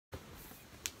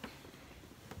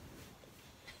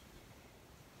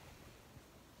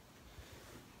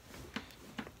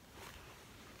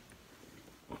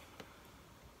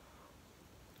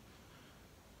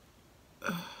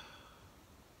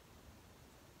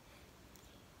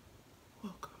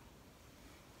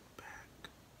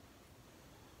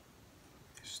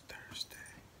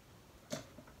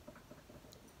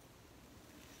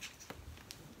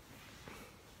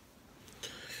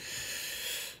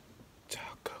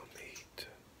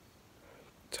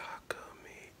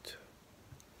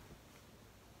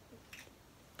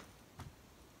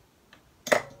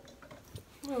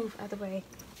move out of the way.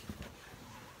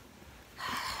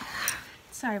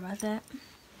 Sorry about that.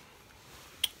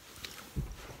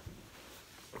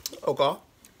 Okay.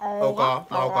 Alright, okay.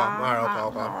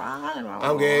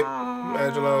 I'm Gabe.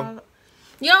 Angelo.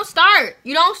 You don't start.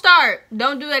 You don't start.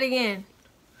 Don't do that again.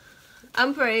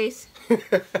 I'm Praise.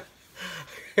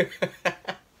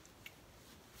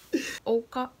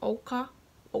 Okay.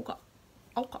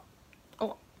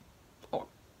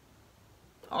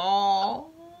 Oh.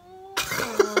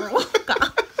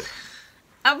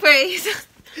 I'm Praise.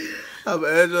 I'm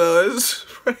Angelo. It's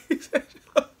Praisehymnnn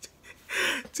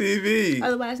TV.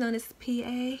 Otherwise known as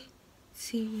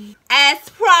PA-TV. As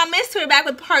promised, we're back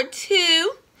with part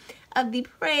 2 of the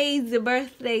Praise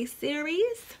birthday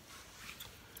series.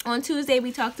 On Tuesday,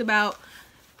 we talked about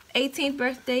 18th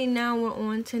birthday. Now we're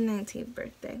on to 19th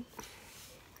birthday.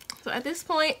 So at this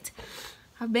point,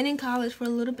 I've been in college for a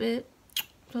little bit.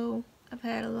 So I've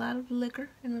had a lot of liquor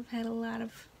and I've had a lot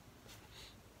of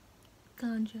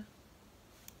ganja.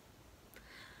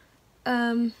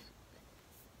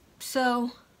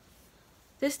 So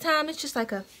this time it's just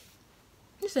like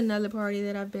just another party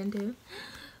that I've been to.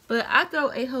 But I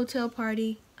throw a hotel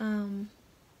party right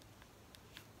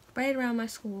around my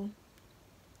school.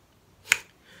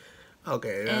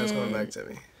 Okay, that's coming back to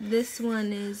me. This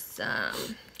one is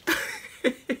oh,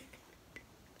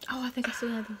 I think I still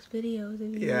have those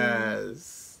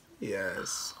videos.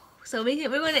 Yes. So we're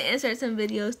going to insert some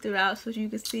videos throughout so you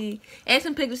can see, and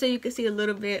some pictures so you can see a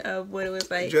little bit of what it was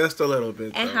like. Just a little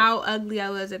bit. And how ugly I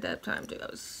was at that time too. I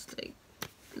was like,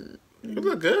 you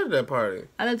look good at that party.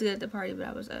 I looked good at the party, but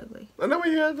I was ugly. I know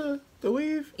when you had the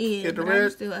weave. Yeah, Get the but red. I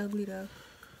was still ugly though.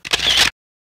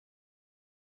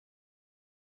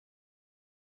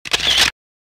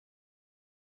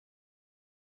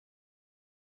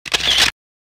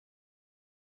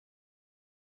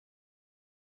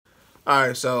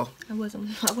 Alright, so I wasn't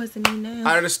me now.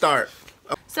 how did it start?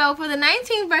 So for the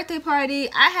 19th birthday party,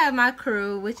 I have my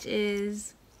crew, which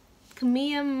is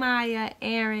Camilla, Maya,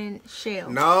 Aaron,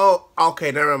 Shell. No,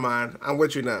 okay, never mind. I'm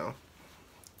with you now.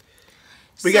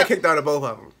 We got kicked out of both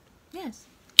of them. Yes.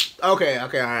 Okay,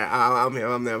 alright. I'm here.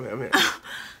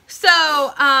 So,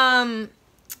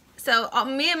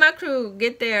 me and my crew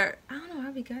get there. I don't know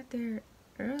how we got there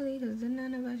early because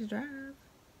none of us drive.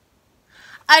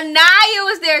 Anaya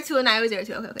was there too.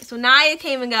 Okay. So Naya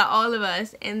came and got all of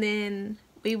us, and then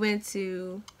we went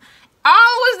to.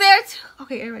 Was there too.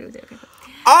 Okay, everybody was there. Okay.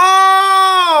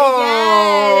 Oh,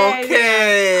 yes,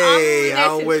 okay. Yes.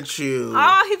 I'm with you.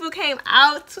 All people came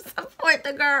out to support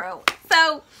the girl.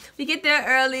 So we get there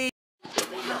early.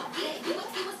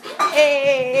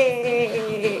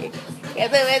 Hey.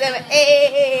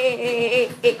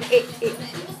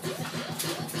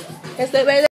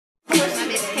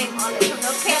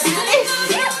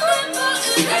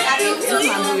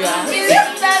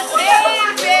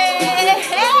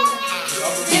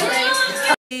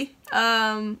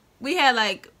 We had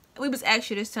we was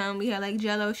extra this time. We had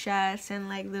jello shots and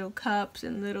little cups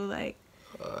and little the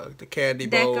candy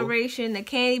bowl decoration, the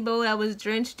candy bowl that was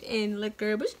drenched in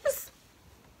liquor. But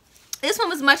this one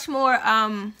was much more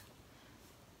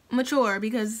mature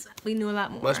because we knew a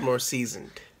lot more. Much more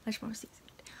seasoned.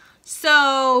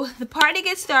 So the party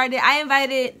gets started. I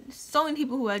invited so many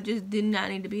people who I just did not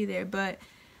need to be there, but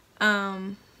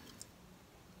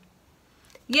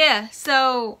yeah.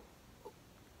 So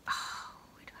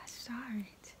where do I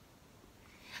start?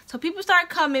 So people start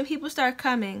coming.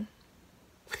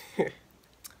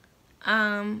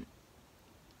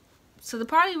 So the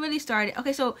party really started.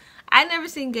 Okay, so I never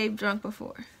seen Gabe drunk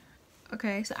before.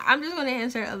 Okay, so I'm just gonna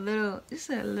insert a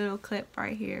little clip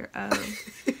right here of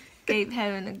Gabe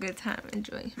having a good time,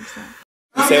 enjoying himself.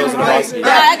 You say it was in the varsity.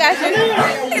 I got you.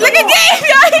 Look at Gabe,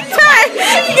 y'all.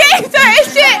 Gabe turned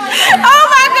shit. Oh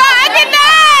my God, I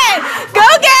cannot. Go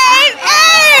Gabe.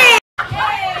 Hey.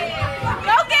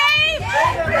 Go Gabe.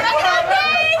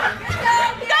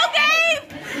 Go Gabe.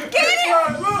 Get it.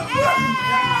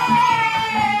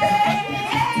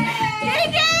 Get it,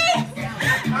 Gabe.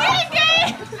 Get it,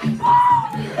 Gabe.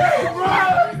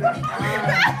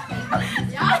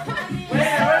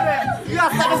 You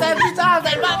got to say 3 times. Go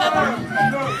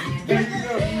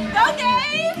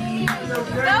Gabe.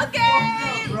 Go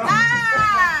Gabe.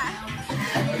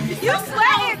 You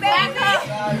sweating, baby.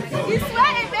 You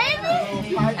sweating,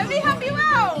 baby. Let me help you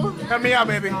out. Help me out,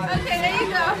 baby. Okay, there you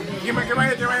go. Get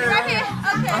right here. Right here.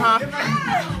 Okay.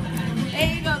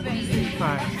 There you go, baby.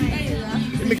 Alright. There you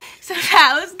go. So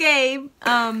that was Gabe.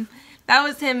 That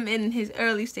was him in his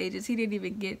early stages. He didn't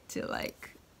even get to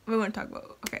we're gonna talk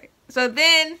about. Okay. So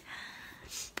then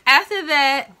after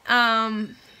that,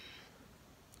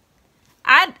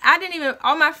 I didn't even.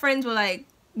 All my friends were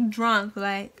drunk,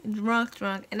 like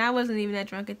drunk. And I wasn't even that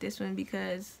drunk at this one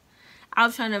because I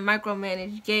was trying to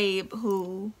micromanage Gabe,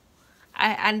 who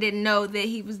I didn't know that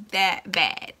he was that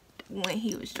bad when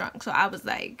he was drunk. So I was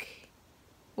like,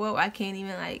 well, I can't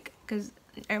even, like, because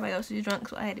everybody else was drunk,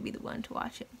 so I had to be the one to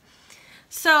watch it.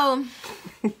 So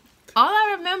all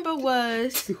I remember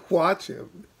was watch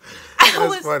him.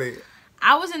 That's funny.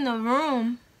 I was in the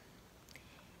room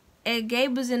and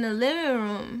Gabe was in the living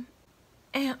room,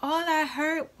 and all I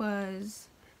heard was,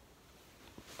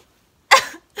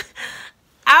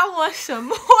 I want some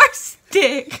more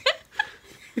stick.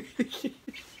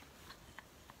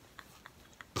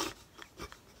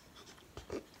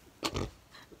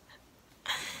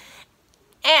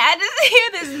 And I just hear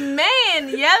this man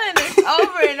yelling this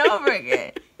over and over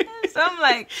again. So I'm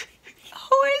like,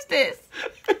 who is this?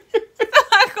 So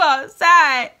I go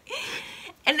outside,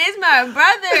 and it's my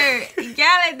brother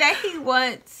yelling that he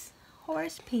wants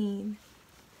horse peen.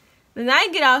 Then I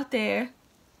get out there,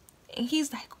 and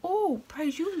he's like, oh,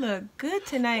 Praise, you look good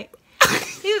tonight.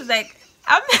 He was like,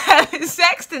 I'm having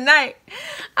sex tonight.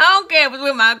 I don't care if it's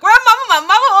with my grandmama, my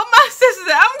mama, or my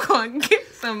sister. I'm going to get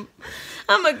some.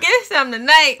 I'm going to get some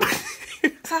tonight.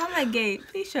 So I'm like, Gabe,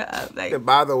 please shut up. Like, and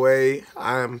by the way,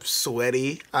 I'm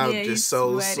sweaty. I'm just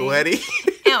so sweaty.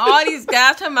 And all these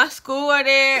guys from my school are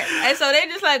there. And so they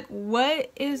just like,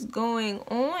 what is going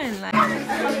on? Like,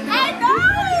 hey, no!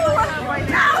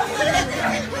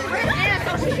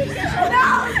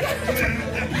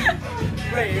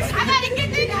 I gotta get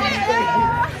this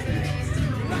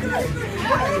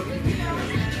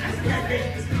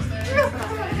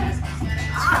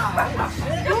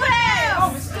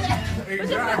Put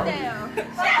your foot down.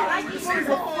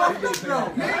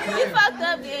 You fucked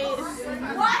up, Gabe.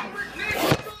 What?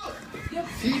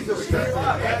 Jesus,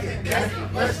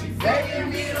 that's begging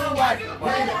me to wife.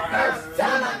 When the first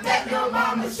time I met your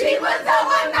mama, she was a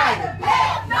one-nighter.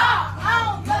 Hell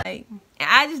no! Like,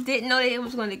 I just didn't know that it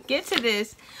was going to get to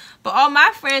this. But all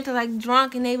my friends are like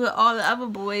drunk, and they were all the other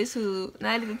boys who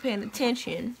not even paying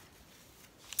attention.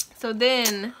 So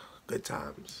then, good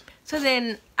times. So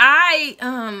then I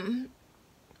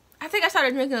think I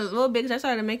started drinking a little bit because I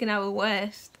started making out with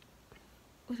West,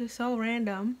 which is so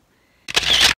random.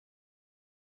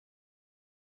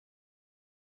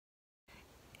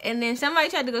 And then somebody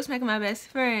tried to go smack my best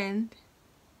friend.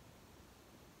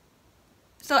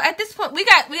 So at this point, we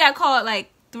got called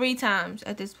like 3 times.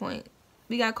 At this point,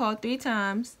 we got called 3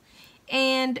 times,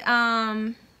 and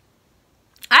I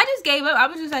just gave up. I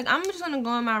was just like, I'm just gonna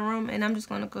go in my room and I'm just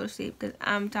gonna go to sleep because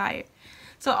I'm tired.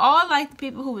 So all like the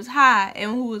people who was high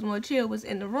and who was more chill was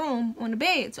in the room on the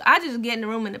bed. So I just get in the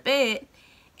room in the bed,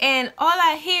 and all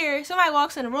I hear, somebody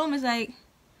walks in the room, is like,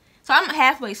 so I'm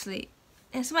halfway asleep,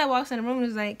 and somebody walks in the room and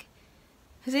is like,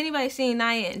 has anybody seen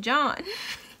Naya and John?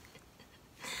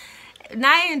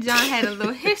 Naya and John had a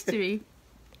little history.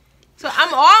 So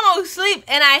I'm almost asleep,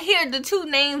 and I hear the 2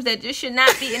 names that just should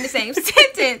not be in the same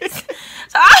sentence.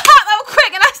 So I hop up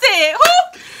quick, and I said, who?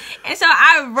 And so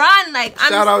I run, like,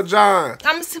 shout out John.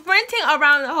 I'm sprinting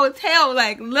around the hotel,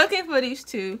 like, looking for these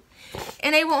 2.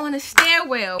 And they were on the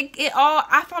stairwell.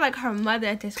 I felt like her mother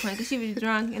at this point, because she was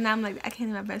drunk. And I'm like, I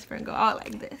can't let my best friend go out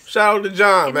like this. Shout out to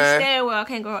John, in man. The stairwell, I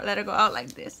can't let her go out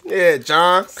like this. Yeah,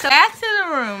 John. So back to the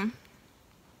room.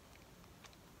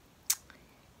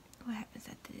 What happens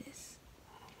after this?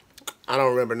 I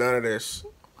don't remember none of this.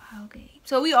 Wow, Gabe.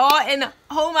 So we all in the,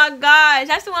 oh my gosh,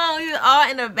 that's the one we were all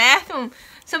in the bathroom.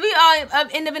 So we all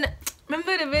up in the,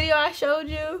 remember the video I showed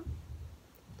you?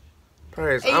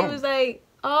 Praise. And it was like,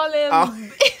 all in.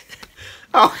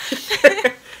 Oh.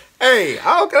 Hey,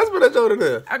 let's put that over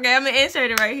there. Okay, I'm going to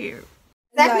insert it right here.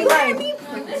 Exactly right.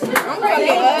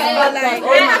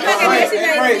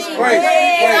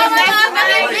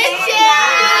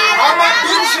 All my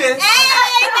bitches.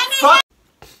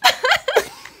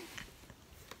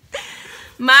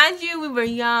 Mind you, we were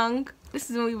young. This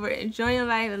is when we were enjoying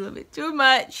life a little bit too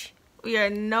much. We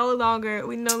no longer.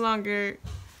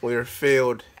 We are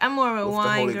filled. I'm more of a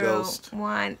wine girl. Ghost.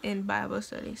 Wine and Bible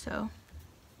study, so.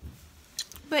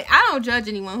 But I don't judge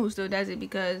anyone who still does it,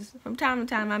 because from time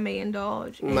to time I may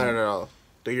indulge. Not at all.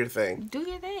 Do your thing. Do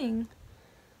your thing.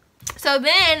 So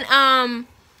then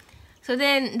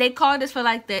they called us for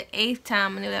like the 8th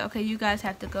time, and they're like, okay, you guys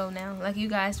have to go now. Like, you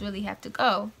guys really have to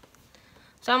go.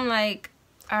 So I'm like,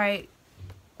 all right,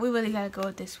 we really gotta go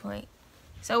at this point.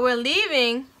 So we're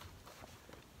leaving,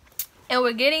 and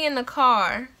we're getting in the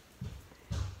car,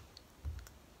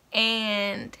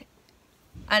 and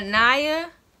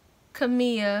Anaya,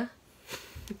 Camilla,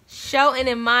 Shelton,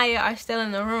 and Maya are still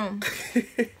in the room.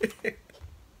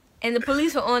 And the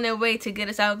police were on their way to get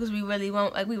us out because we really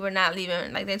won't, like, we were not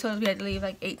leaving. Like, they told us we had to leave,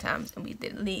 like, 8 times, and we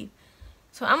didn't leave.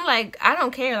 So I'm like, I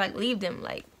don't care, like, leave them.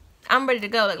 Like, I'm ready to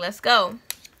go. Like, let's go.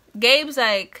 Gabe's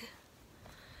like,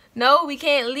 no, we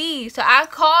can't leave. So I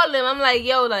called him. I'm like,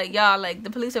 yo, like, y'all, like, the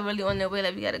police are really on their way.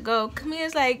 Like, we gotta go.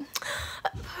 Camilla's like,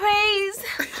 Praise,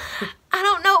 I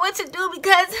don't know what to do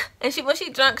because... And when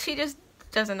she's drunk, she just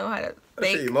doesn't know how to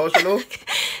think. Is she emotional?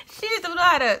 She just don't know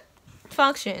how to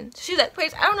function. She's like,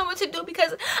 Praise, I don't know what to do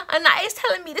because Anaya's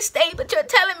telling me to stay, but you're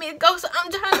telling me to go, so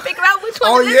I'm trying to figure out which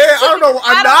one. Oh yeah, I don't know.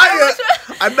 Anaya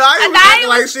was acting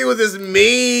like she was this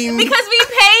mean. Because we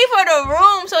paid for the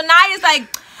room, so Naya's like,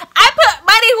 I put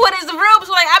money for this room,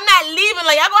 so like I'm not leaving.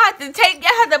 Like y'all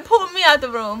have to pull me out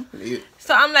the room. Yeah.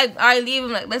 So I'm like, all right, leave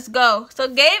him. Like, let's go. So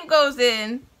Gabe goes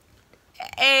in,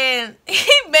 and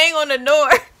he bang on the door.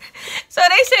 So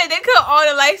they said they cut all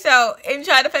the lights out and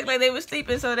tried to act like they were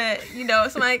sleeping so that, you know,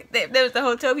 somebody, there was the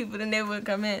hotel people, then they would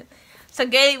come in. So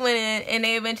Gabe went in and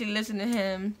they eventually listened to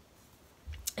him.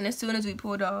 And as soon as we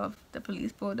pulled off, the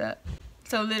police pulled up.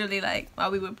 So literally, like, while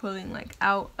we were pulling, like,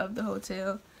 out of the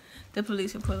hotel, the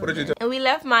police were pulling in. And we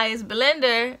left Maya's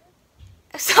blender.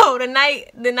 So the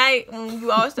night when we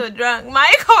all still drunk, Maya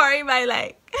called everybody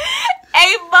like,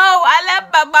 hey, Bo, I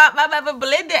left my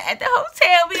blender at the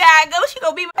hotel. We gotta go. She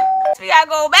gonna be we gotta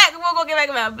go back. We're gonna get back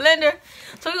in my blender.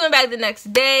 So we went back the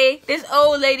next day. This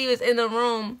old lady was in the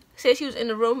room. Said she was in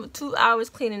the room for 2 hours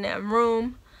cleaning that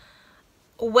room.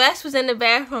 Wes was in the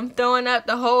bathroom throwing up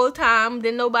the whole time.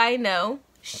 Didn't nobody know.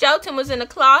 Shelton was in the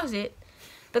closet.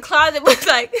 The closet was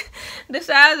like the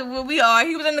size of where we are.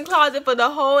 He was in the closet for the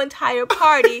whole entire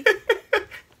party.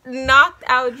 Knocked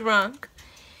out drunk.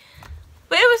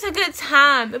 But it was a good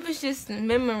time. It was just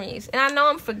memories. And I know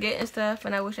I'm forgetting stuff,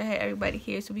 and I wish I had everybody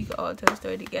here so we could all tell the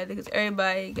story together because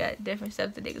everybody got different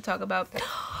stuff that they could talk about.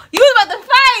 You was about to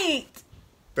fight!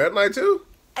 That night too?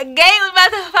 Gabe was about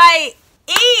to fight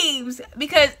Eves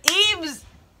because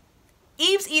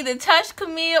Eves either touched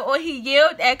Camille or he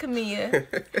yelled at Camille.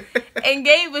 And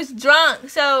Gabe was drunk.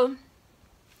 So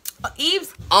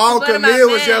Eves... Camille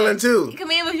was yelling too.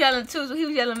 Camille was yelling too, so he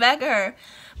was yelling back at her.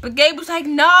 But Gabe was like,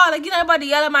 nah, like, you're not about to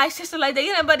yell at my sister like that.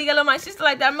 You're not about to yell at my sister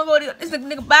like that. I'm gonna go to this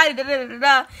nigga body,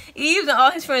 da-da-da-da-da. Eves and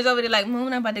all his friends over there like, Mom, I'm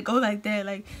not about to go like that.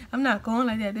 Like, I'm not going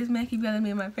like that. This man keep yelling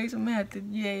me in my face. I'm gonna have to,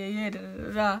 yeah,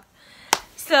 da-da-da-da.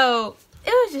 So,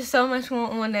 it was just so much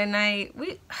going on that night.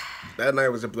 That night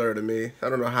was a blur to me. I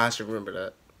don't know how I should remember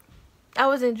that. I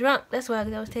wasn't drunk. That's why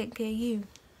I was taking care of you.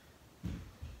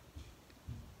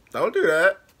 Don't do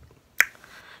that.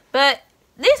 But,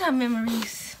 these are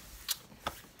memories.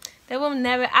 I will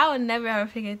never ever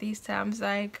forget these times.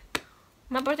 Like,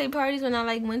 my birthday parties when I,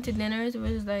 like, went to dinners, it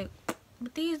was like,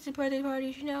 but these are birthday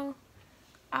parties, you know?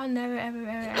 I'll never,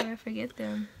 ever forget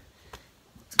them.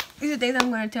 These are things I'm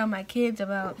going to tell my kids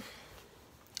about.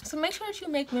 So make sure that you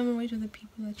make memories with the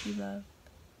people that you love.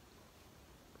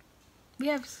 We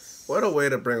have... What a way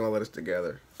to bring all of this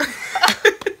together.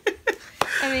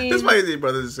 I mean... This might be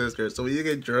brothers and sisters. So when you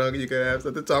get drunk, you can have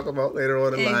something to talk about later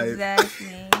on in life.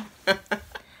 Exactly.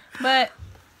 But,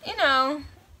 you know,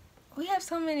 we have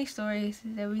so many stories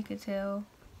that we could tell.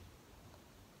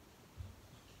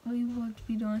 We will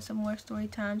be doing some more story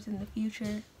times in the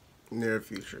future. Near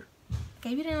future.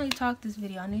 Okay, you didn't really talk this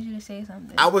video. I need you to say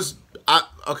something.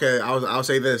 I'll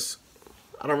say this.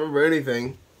 I don't remember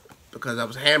anything because I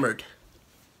was hammered.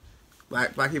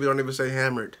 Black people don't even say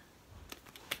hammered.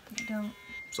 They don't.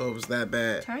 So it was that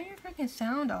bad. Turn your freaking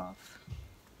sound off.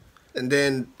 And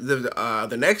then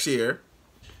the next year,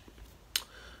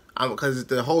 because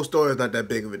the whole story is not that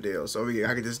big of a deal, so I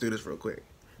can just do this real quick.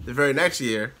 The very next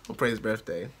year, on Praise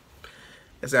birthday,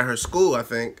 it's at her school, I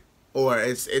think, or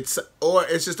it's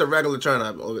just a regular turn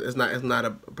up. It's not a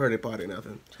birthday party,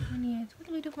 nothing. 20 years. What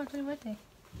do we do for my 20th birthday?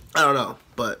 I don't know,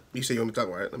 but you say you want me to talk,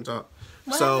 right? Let me talk.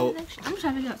 What so I'm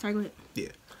trying to figure out. Sorry, go ahead. Yeah.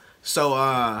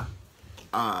 So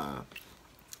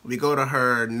we go to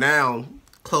her now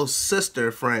close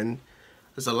sister friend.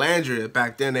 It's Alandria.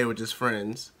 Back then they were just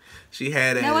friends. She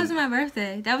had That wasn't my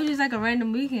birthday. That was just like a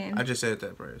random weekend. I just said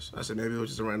that, Praise. I said maybe it was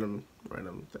just a random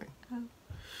thing. Oh.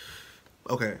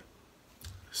 Okay.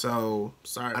 So,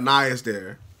 sorry. Anaya's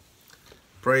there.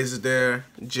 Praise is there.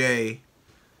 Jay,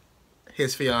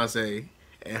 his fiance,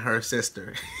 and her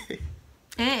sister. And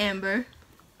Amber.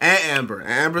 And Amber. And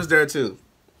Amber's there too.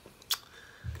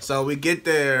 So we get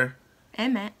there.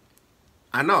 And Matt.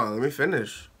 I know. Let me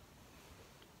finish.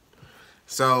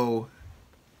 So,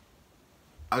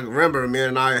 I remember me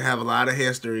and I have a lot of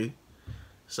history.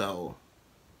 So,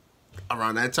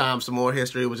 around that time, some more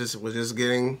history was just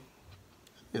getting,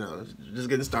 just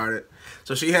getting started.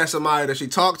 So she had somebody that she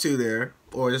talked to there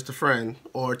or just a friend,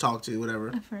 or talk to, whatever.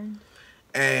 A friend.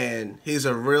 And he's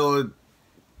a real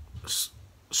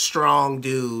strong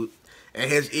dude, and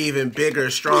his even bigger,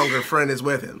 stronger friend is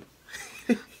with him.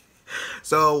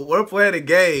 So we're playing a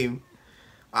game.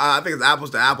 I think it's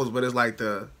apples to apples, but it's like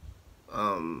the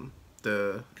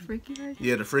freaky version.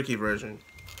 Yeah, the freaky version.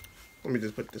 Let me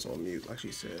just put this on mute, like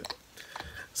she said.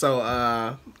 So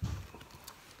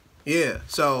yeah.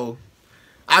 So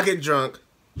I get drunk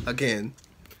again.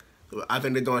 I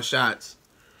think they're doing shots,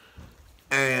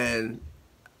 and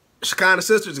Shekinah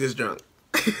Sisters gets drunk.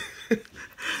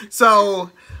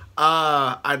 So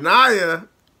Anaya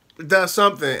does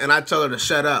something, and I tell her to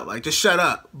shut up, like just shut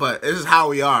up. But this is how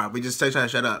we are. We just try to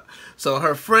shut up. So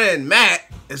her friend Matt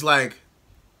is like,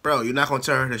 "Bro, you're not gonna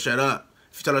tell her to shut up.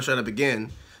 If you tell her to shut up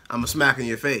again, I'm gonna smack in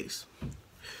your face."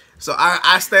 So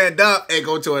I stand up and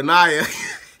go to Anaya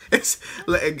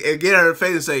and get her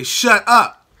face and say, "Shut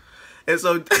up." And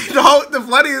so the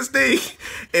funniest thing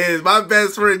is my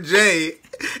best friend Jay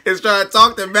is trying to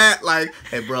talk to Matt like,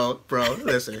 "Hey, bro,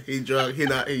 listen, he drunk.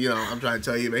 I'm trying to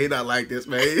tell you, man, he not like this,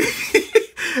 man."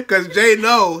 Because Jay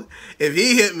know if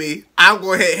he hit me, I'm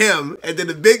going to hit him, and then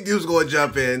the big dude's going to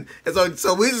jump in. And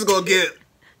so we just going to get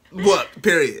whooped,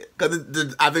 period.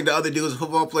 Because I think the other dude was a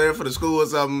football player for the school or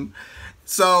something.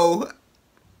 So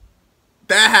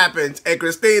that happens, and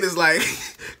Christine is like,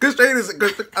 Christine is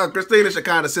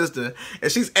Shekinah's sister,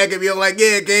 and she's egging me on like,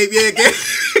 "Yeah, Gabe, yeah, Gabe."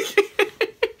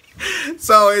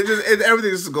 So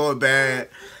everything's just going bad.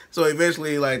 So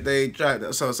eventually, like they try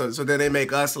to, so then they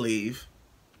make us leave.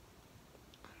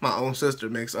 My own sister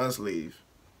makes us leave.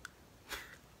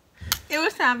 It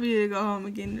was time for you to go home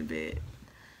and get into bed.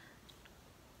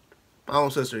 My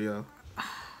own sister, yo.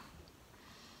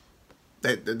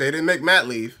 They didn't make Matt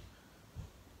leave.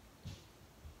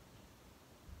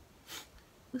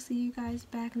 We'll see you guys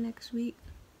back next week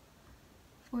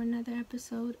for another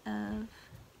episode of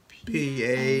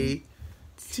PATV.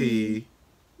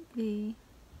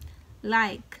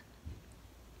 Like,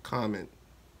 Comment,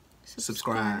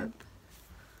 subscribe.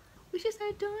 We should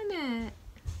start doing that.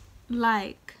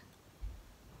 Like,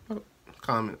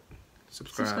 Comment,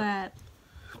 subscribe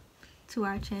to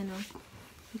our channel,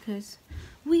 because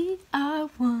we are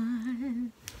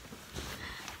one.